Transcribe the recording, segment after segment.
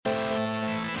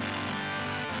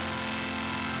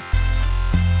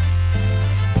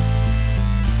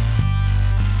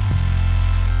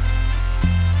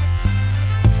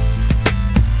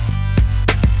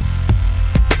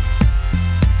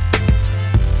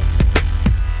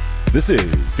This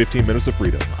is 15 Minutes of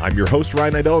Freedom. I'm your host,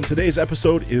 Ryan Idell, and today's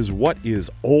episode is What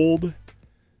is Old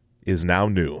is Now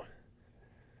New.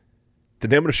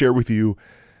 Today I'm going to share with you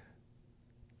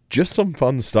just some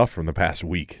fun stuff from the past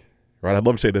week. Right? I'd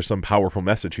love to say there's some powerful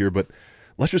message here, but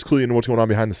let's just clue you into what's going on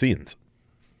behind the scenes.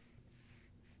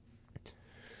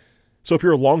 So if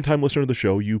you're a longtime listener to the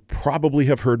show, you probably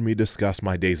have heard me discuss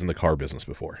my days in the car business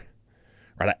before.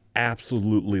 Right? I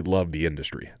absolutely love the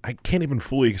industry. I can't even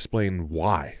fully explain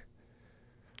why.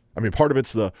 I mean, part of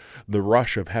it's the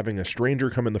rush of having a stranger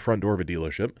come in the front door of a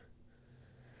dealership,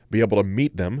 be able to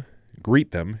meet them,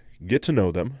 greet them, get to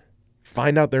know them,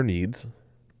 find out their needs,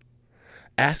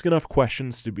 ask enough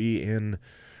questions to be in,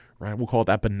 right, we'll call it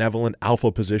that benevolent alpha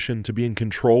position, to be in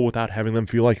control without having them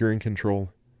feel like you're in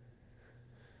control,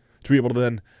 to be able to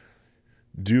then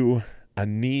do a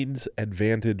needs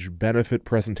advantage benefit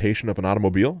presentation of an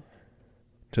automobile,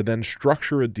 to then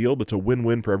structure a deal that's a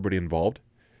win-win for everybody involved,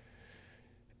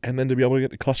 and then to be able to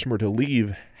get the customer to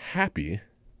leave happy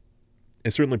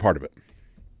is certainly part of it.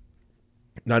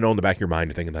 Now, I know in the back of your mind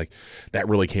you're thinking, like, that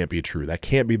really can't be true. That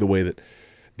can't be the way that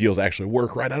deals actually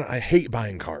work, right? I hate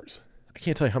buying cars. I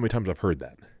can't tell you how many times I've heard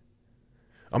that.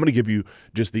 I'm going to give you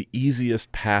just the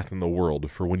easiest path in the world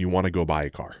for when you want to go buy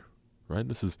a car,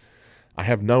 right? I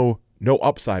have no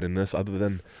upside in this other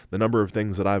than the number of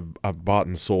things that I've bought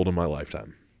and sold in my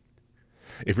lifetime.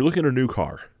 If you're looking at a new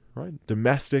car, right,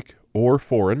 domestic or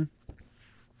foreign,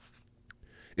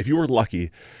 if you were lucky,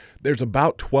 there's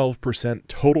about 12%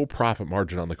 total profit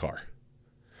margin on the car.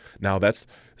 Now that's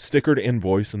sticker to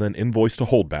invoice and then invoice to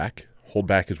holdback.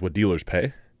 Holdback is what dealers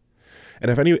pay. And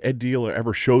if any dealer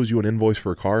ever shows you an invoice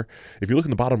for a car, if you look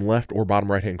in the bottom left or bottom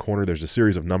right-hand corner, there's a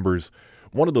series of numbers.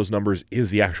 One of those numbers is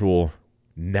the actual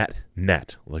net,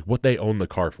 like what they own the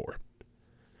car for.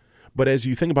 But as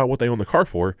you think about what they own the car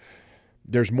for,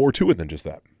 there's more to it than just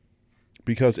that.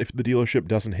 Because if the dealership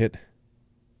doesn't hit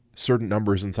certain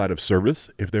numbers inside of service,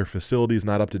 if their facility is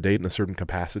not up to date in a certain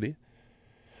capacity,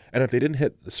 and if they didn't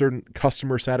hit certain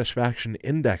customer satisfaction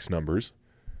index numbers,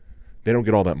 they don't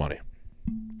get all that money.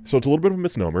 So it's a little bit of a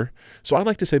misnomer. So I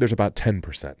like to say there's about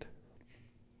 10%.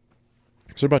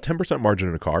 So about 10% margin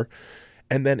in a car.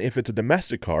 And then if it's a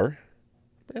domestic car,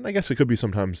 and I guess it could be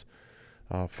sometimes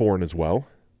foreign as well,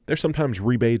 there's sometimes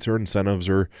rebates or incentives,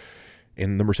 or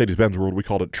in the Mercedes-Benz world, we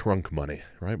called it trunk money,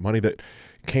 right? Money that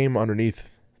came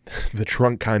underneath the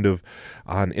trunk kind of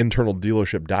on internal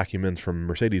dealership documents from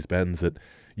Mercedes-Benz that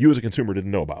you as a consumer didn't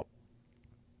know about.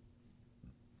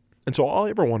 And so all I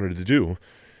ever wanted to do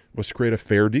was to create a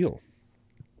fair deal.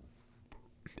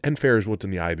 And fair is what's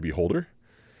in the eye of the beholder,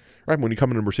 right? When you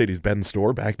come into a Mercedes-Benz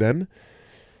store back then,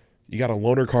 you got a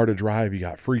loaner car to drive, you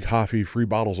got free coffee, free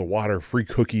bottles of water, free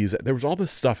cookies. There was all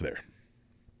this stuff there.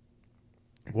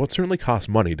 Well, it certainly cost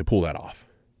money to pull that off,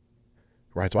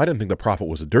 right? So I didn't think the profit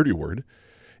was a dirty word.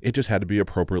 It just had to be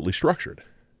appropriately structured.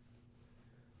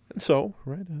 And so,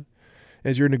 right,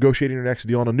 as you're negotiating your next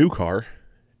deal on a new car,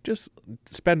 just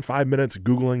spend 5 minutes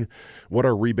Googling what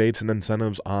are rebates and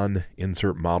incentives on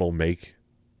insert model, make,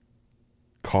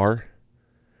 car.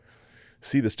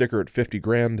 See the sticker at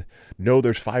 $50,000. Know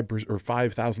there's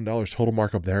 $5,000 total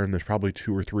markup there, and there's probably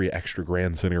 2 or 3 extra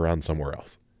grand sitting around somewhere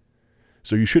else.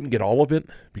 So you shouldn't get all of it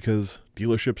because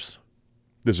dealerships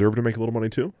deserve to make a little money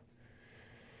too.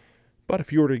 But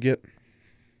if you were to get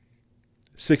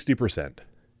 60%,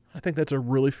 I think that's a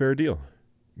really fair deal.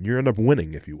 You end up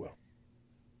winning, if you will.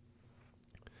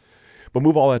 But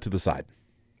move all that to the side,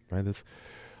 right? That's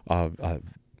a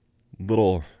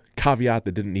little caveat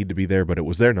that didn't need to be there, but it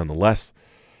was there nonetheless.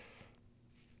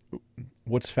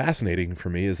 What's fascinating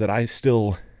for me is that I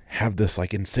still have this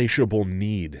like insatiable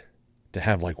need to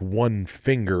have like one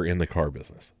finger in the car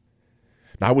business.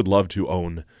 Now, I would love to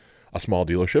own a small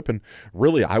dealership, and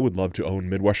really I would love to own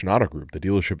Midwestern Auto Group, the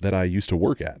dealership that I used to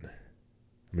work at.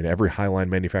 I mean, every Highline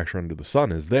manufacturer under the sun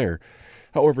is there.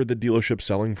 However, the dealership's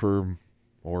selling for,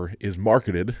 or is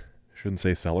marketed, shouldn't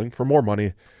say selling, for more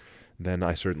money than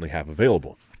I certainly have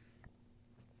available.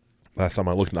 Last time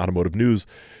I looked in automotive news,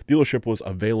 dealership was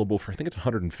available for, I think it's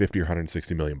 150 or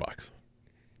 160 million bucks.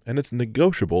 And it's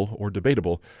negotiable or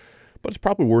debatable, but it's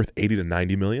probably worth 80 to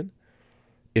 90 million,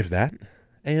 if that.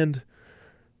 And,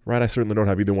 right, I certainly don't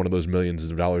have either one of those millions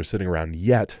of dollars sitting around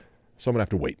yet, so I'm going to have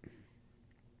to wait.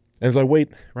 And as I wait,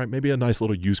 right, maybe a nice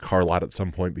little used car lot at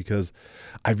some point, because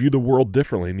I view the world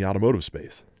differently in the automotive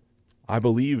space. I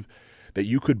believe that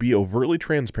you could be overtly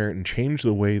transparent and change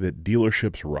the way that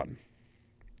dealerships run.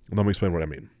 Let me explain what I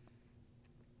mean.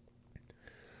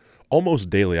 Almost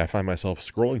daily, I find myself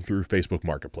scrolling through Facebook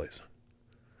Marketplace.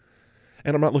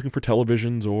 And I'm not looking for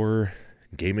televisions or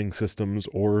gaming systems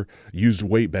or used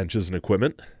weight benches and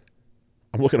equipment.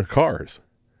 I'm looking at cars.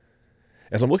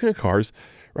 As I'm looking at cars,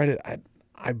 right,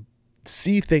 I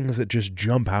see things that just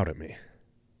jump out at me.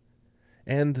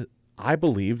 And I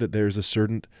believe that there's a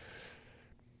certain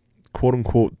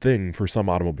quote-unquote thing for some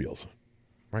automobiles.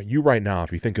 Right? You right now,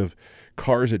 if you think of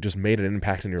cars that just made an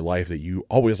impact in your life, that you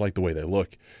always like the way they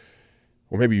look,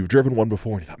 or maybe you've driven one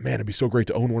before and you thought, man, it'd be so great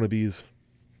to own one of these.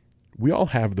 We all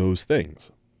have those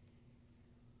things.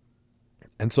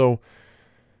 And so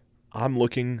I'm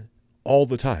looking all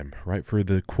the time, right, for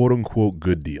the quote-unquote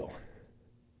good deal.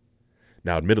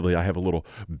 Now, admittedly, I have a little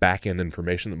back-end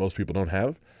information that most people don't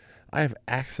have. I have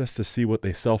access to see what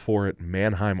they sell for at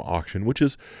Manheim Auction, which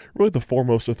is really the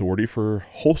foremost authority for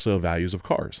wholesale values of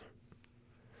cars.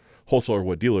 Wholesale are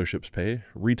what dealerships pay.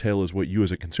 Retail is what you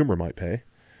as a consumer might pay.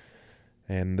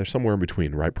 And they're somewhere in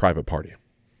between, right? Private party.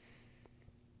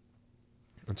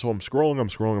 And so I'm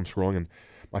scrolling, and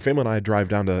my family and I drive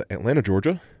down to Atlanta,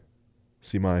 Georgia,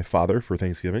 see my father for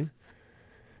Thanksgiving.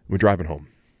 We're driving home.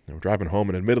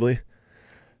 And admittedly,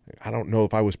 I don't know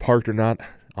if I was parked or not.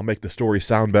 I'll make the story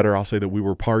sound better. I'll say that we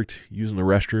were parked, using the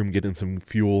restroom, getting some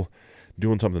fuel,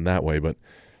 doing something that way. But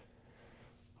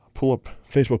I pull up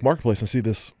Facebook Marketplace and see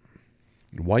this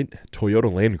white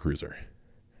Toyota Land Cruiser.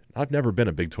 I've never been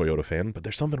a big Toyota fan, but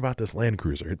there's something about this Land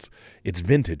Cruiser. It's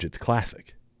vintage. It's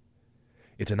classic.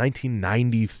 It's a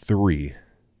 1993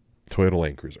 Toyota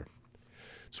Land Cruiser.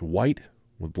 It's white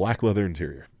with black leather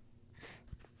interior.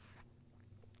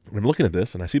 And I'm looking at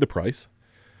this and I see the price.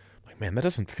 I'm like, man, that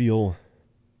doesn't feel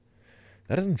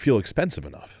expensive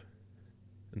enough.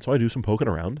 And so I do some poking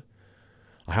around.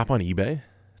 I hop on eBay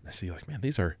and I see, like, man,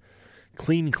 these are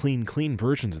clean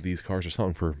versions of these cars are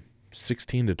selling for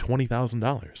 $16,000 to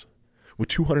 $20,000 with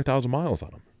 200,000 miles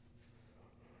on them.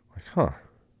 Like,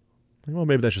 well,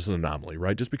 maybe that's just an anomaly,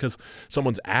 right? Just because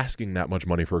someone's asking that much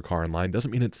money for a car online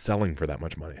doesn't mean it's selling for that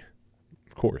much money.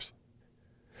 Of course.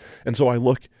 And so I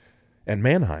look at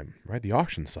Manheim, right, the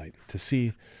auction site, to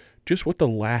see just what the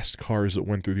last cars that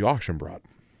went through the auction brought.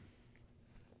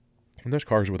 And there's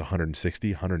cars with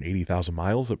 160,000, 180,000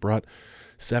 miles that brought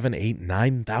 $7,000,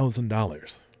 $8,000,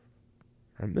 $9,000.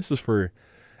 And this is for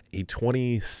a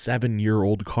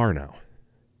 27-year-old car now.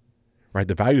 Right?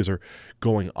 The values are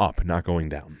going up, not going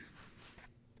down.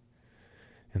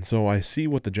 And so I see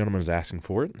what the gentleman is asking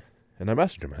for it, and I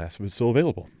message him, ask if it's still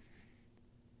available.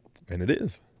 And it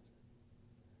is.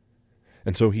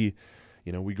 And so we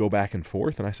go back and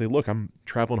forth, and I say, look, I'm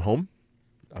traveling home.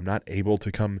 I'm not able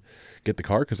to come get the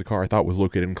car because the car I thought was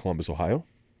located in Columbus, Ohio.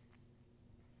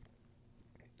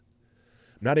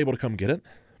 I'm not able to come get it,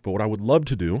 but what I would love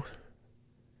to do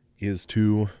is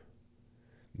to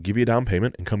give you a down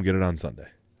payment and come get it on Sunday.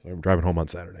 So I'm driving home on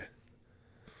Saturday.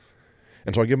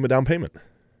 And so I give him a down payment.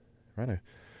 Right? I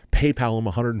PayPal him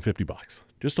 $150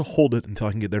 just to hold it until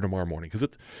I can get there tomorrow morning, because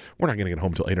we're not going to get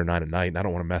home till 8 or 9 at night, and I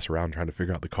don't want to mess around trying to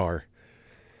figure out the car.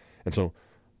 And so,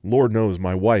 Lord knows,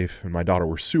 my wife and my daughter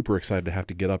were super excited to have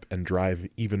to get up and drive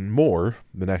even more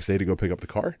the next day to go pick up the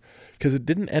car, because it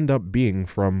didn't end up being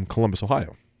from Columbus,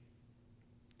 Ohio.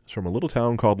 It's from a little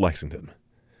town called Lexington,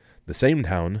 the same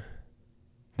town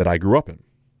that I grew up in.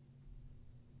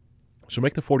 So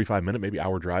make the 45-minute, maybe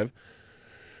hour drive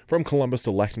from Columbus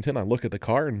to Lexington. I look at the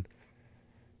car, and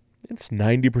it's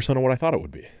 90% of what I thought it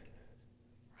would be.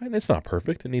 And it's not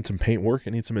perfect. It needs some paint work.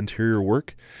 It needs some interior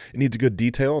work. It needs a good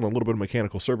detail and a little bit of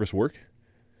mechanical service work.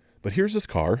 But here's this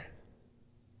car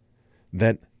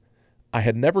that I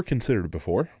had never considered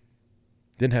before,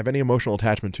 didn't have any emotional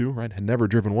attachment to, right? Had never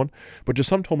driven one, but just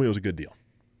some told me it was a good deal.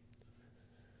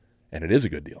 And it is a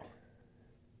good deal.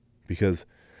 Because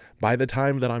by the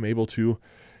time that I'm able to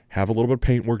have a little bit of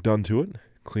paint work done to it,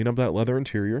 clean up that leather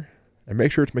interior, and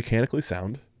make sure it's mechanically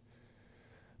sound,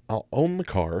 I'll own the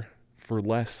car for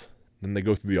less than they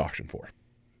go through the auction for.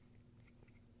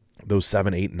 Those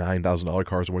 $7,000, $8,000, $9,000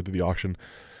 cars that went through the auction,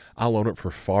 I'll own it for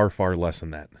far, far less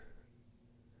than that.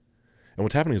 And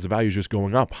what's happening is the value is just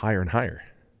going up higher and higher.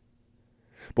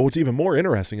 But what's even more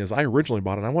interesting is I originally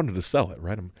bought it and I wanted to sell it,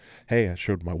 right? I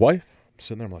showed my wife. I'm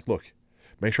sitting there, I'm like, look,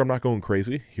 make sure I'm not going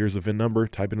crazy. Here's the VIN number,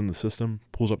 type it in the system,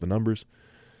 pulls up the numbers.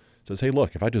 Says, hey,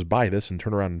 look, if I just buy this and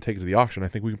turn around and take it to the auction, I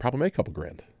think we can probably make a couple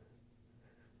grand.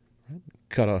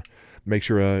 Right? Make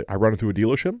sure I run it through a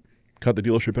dealership, cut the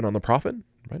dealership in on the profit,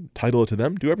 right? Title it to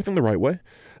them, do everything the right way,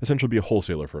 essentially be a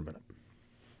wholesaler for a minute.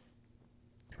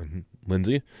 And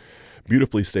Lindsay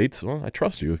beautifully states, well, I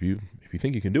trust you. If you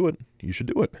think you can do it, you should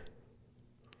do it.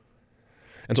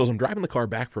 And so as I'm driving the car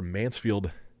back from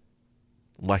Mansfield,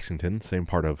 Lexington, same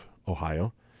part of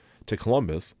Ohio, to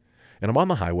Columbus, and I'm on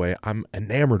the highway, I'm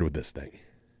enamored with this thing.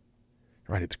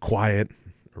 Right? It's quiet,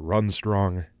 it runs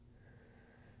strong,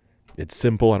 it's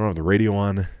simple, I don't have the radio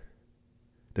on.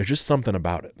 There's just something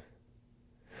about it.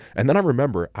 And then I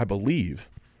remember, I believe,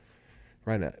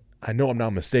 right, I know I'm now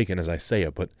mistaken as I say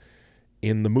it, but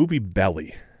in the movie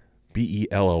Belly, Belly,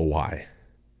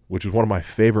 which is one of my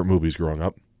favorite movies growing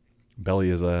up. Belly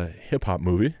is a hip-hop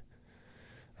movie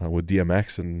with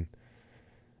DMX and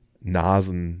Nas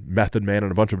and Method Man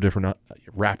and a bunch of different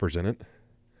rappers in it.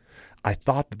 I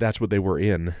thought that that's what they were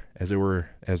in as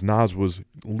Nas was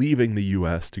leaving the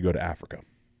U.S. to go to Africa.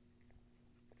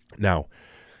 Now,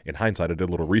 in hindsight, I did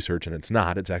a little research, and it's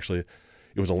not. It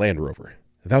was a Land Rover.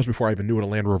 That was before I even knew what a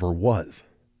Land Rover was.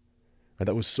 And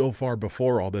that was so far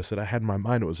before all this that I had in my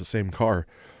mind it was the same car,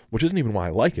 which isn't even why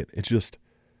I like it. It's just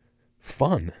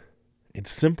fun.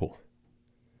 It's simple.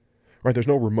 Right? There's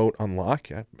no remote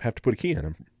unlock. I have to put a key in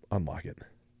and unlock it.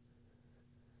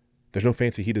 There's no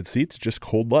fancy heated seats, just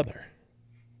cold leather.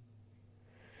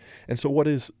 And so what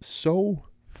is so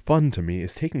fun to me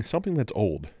is taking something that's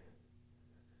old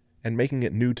and making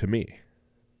it new to me.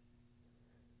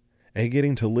 And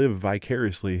getting to live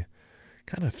vicariously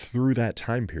kind of through that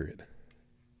time period.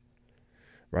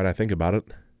 Right, I think about it.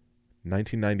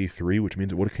 1993, which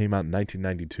means it would have came out in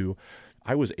 1992.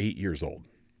 I was 8 years old.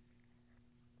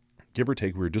 Give or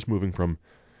take, we were just moving from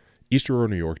East Aurora,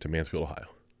 New York to Mansfield, Ohio.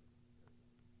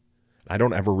 I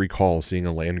don't ever recall seeing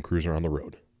a Land Cruiser on the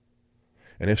road.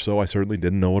 And if so, I certainly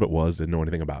didn't know what it was, didn't know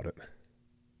anything about it.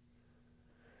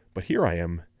 But here I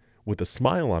am with a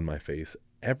smile on my face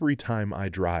every time I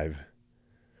drive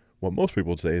what most people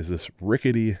would say is this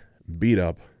rickety,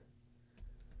 beat-up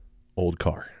old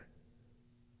car.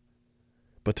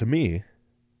 But to me,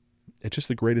 it's just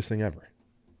the greatest thing ever.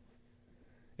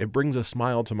 It brings a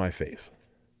smile to my face.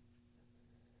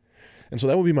 And so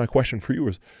that would be my question for you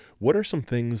is, what are some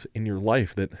things in your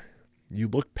life that you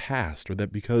look past or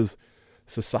that because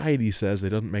society says they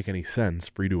doesn't make any sense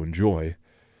for you to enjoy,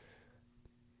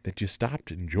 that you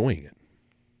stopped enjoying it?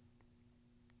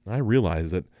 I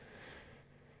realized that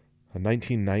a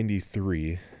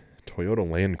 1993 Toyota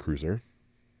Land Cruiser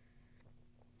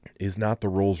is not the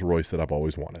Rolls Royce that I've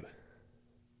always wanted.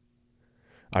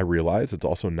 I realize it's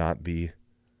also not the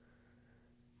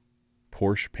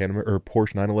Porsche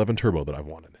 911 Turbo that I've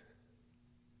wanted.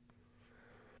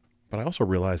 But I also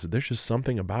realize that there's just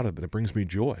something about it that it brings me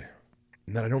joy,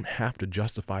 and that I don't have to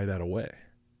justify that away.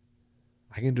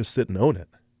 I can just sit and own it.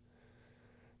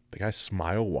 Like I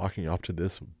smile walking up to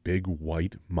this big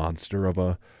white monster of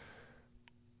a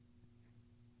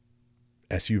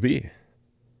SUV.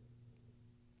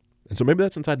 And so maybe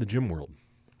that's inside the gym world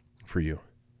for you.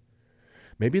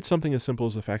 Maybe it's something as simple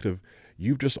as the fact of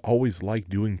you've just always liked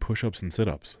doing push-ups and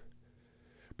sit-ups.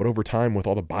 But over time, with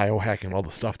all the biohacking and all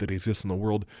the stuff that exists in the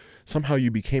world, somehow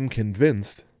you became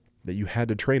convinced that you had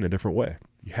to train a different way.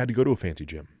 You had to go to a fancy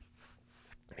gym.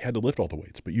 You had to lift all the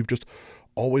weights, but you've just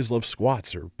always loved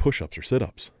squats or push-ups or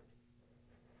sit-ups.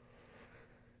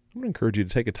 I'm going to encourage you to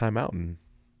take a time out and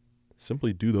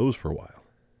simply do those for a while.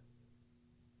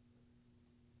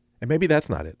 And maybe that's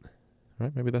not it,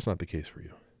 right? Maybe that's not the case for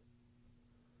you.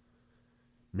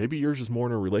 Maybe yours is more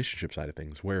in a relationship side of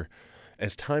things, where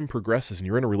as time progresses and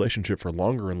you're in a relationship for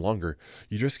longer and longer,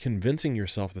 you're just convincing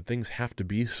yourself that things have to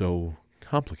be so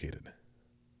complicated.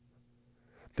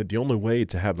 That the only way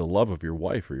to have the love of your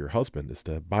wife or your husband is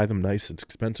to buy them nice and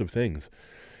expensive things.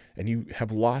 And you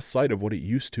have lost sight of what it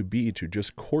used to be to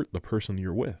just court the person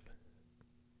you're with.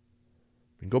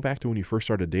 And go back to when you first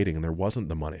started dating and there wasn't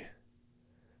the money.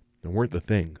 There weren't the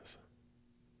things.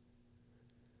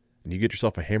 And you get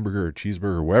yourself a hamburger or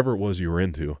cheeseburger or whatever it was you were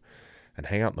into and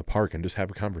hang out in the park and just have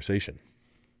a conversation.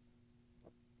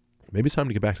 Maybe it's time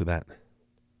to get back to that.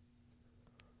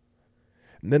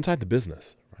 And then inside the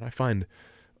business, right, I find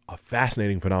a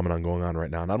fascinating phenomenon going on right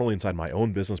now, not only inside my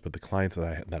own business, but the clients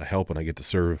that I help and I get to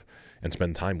serve and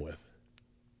spend time with.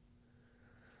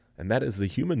 And that is the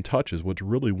human touch is what's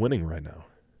really winning right now.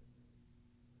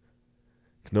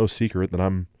 It's no secret that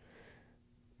I'm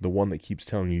the one that keeps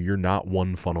telling you you're not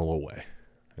one funnel away.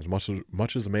 As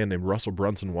much as a man named Russell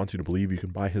Brunson wants you to believe you can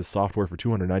buy his software for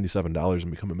 $297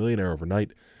 and become a millionaire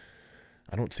overnight,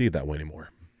 I don't see it that way anymore.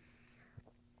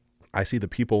 I see that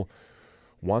people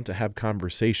want to have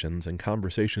conversations, and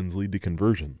conversations lead to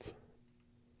conversions.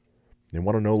 They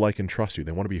want to know, like, and trust you.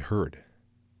 They want to be heard.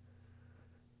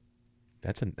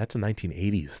 That's a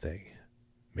 1980s thing.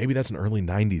 Maybe that's an early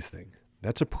 90s thing.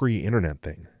 That's a pre-internet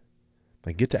thing.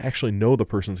 Like, get to actually know the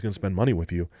person who's going to spend money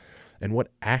with you and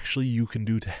what actually you can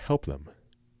do to help them.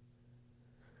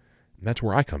 And that's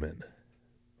where I come in.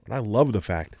 And I love the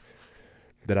fact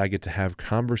that I get to have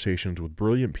conversations with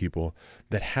brilliant people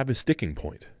that have a sticking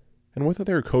point. And whether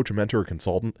they're a coach, a mentor, or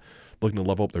consultant looking to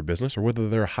level up their business, or whether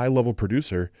they're a high-level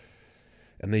producer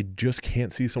and they just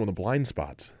can't see some of the blind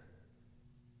spots.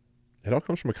 It all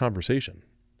comes from a conversation.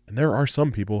 And there are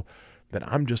some people that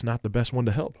I'm just not the best one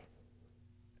to help.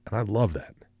 And I love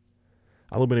that.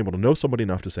 I love being able to know somebody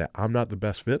enough to say, I'm not the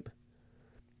best fit.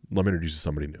 Let me introduce you to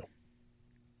somebody new.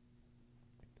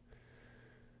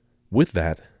 With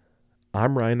that,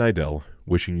 I'm Ryan Nidell,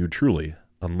 wishing you truly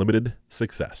unlimited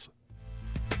success.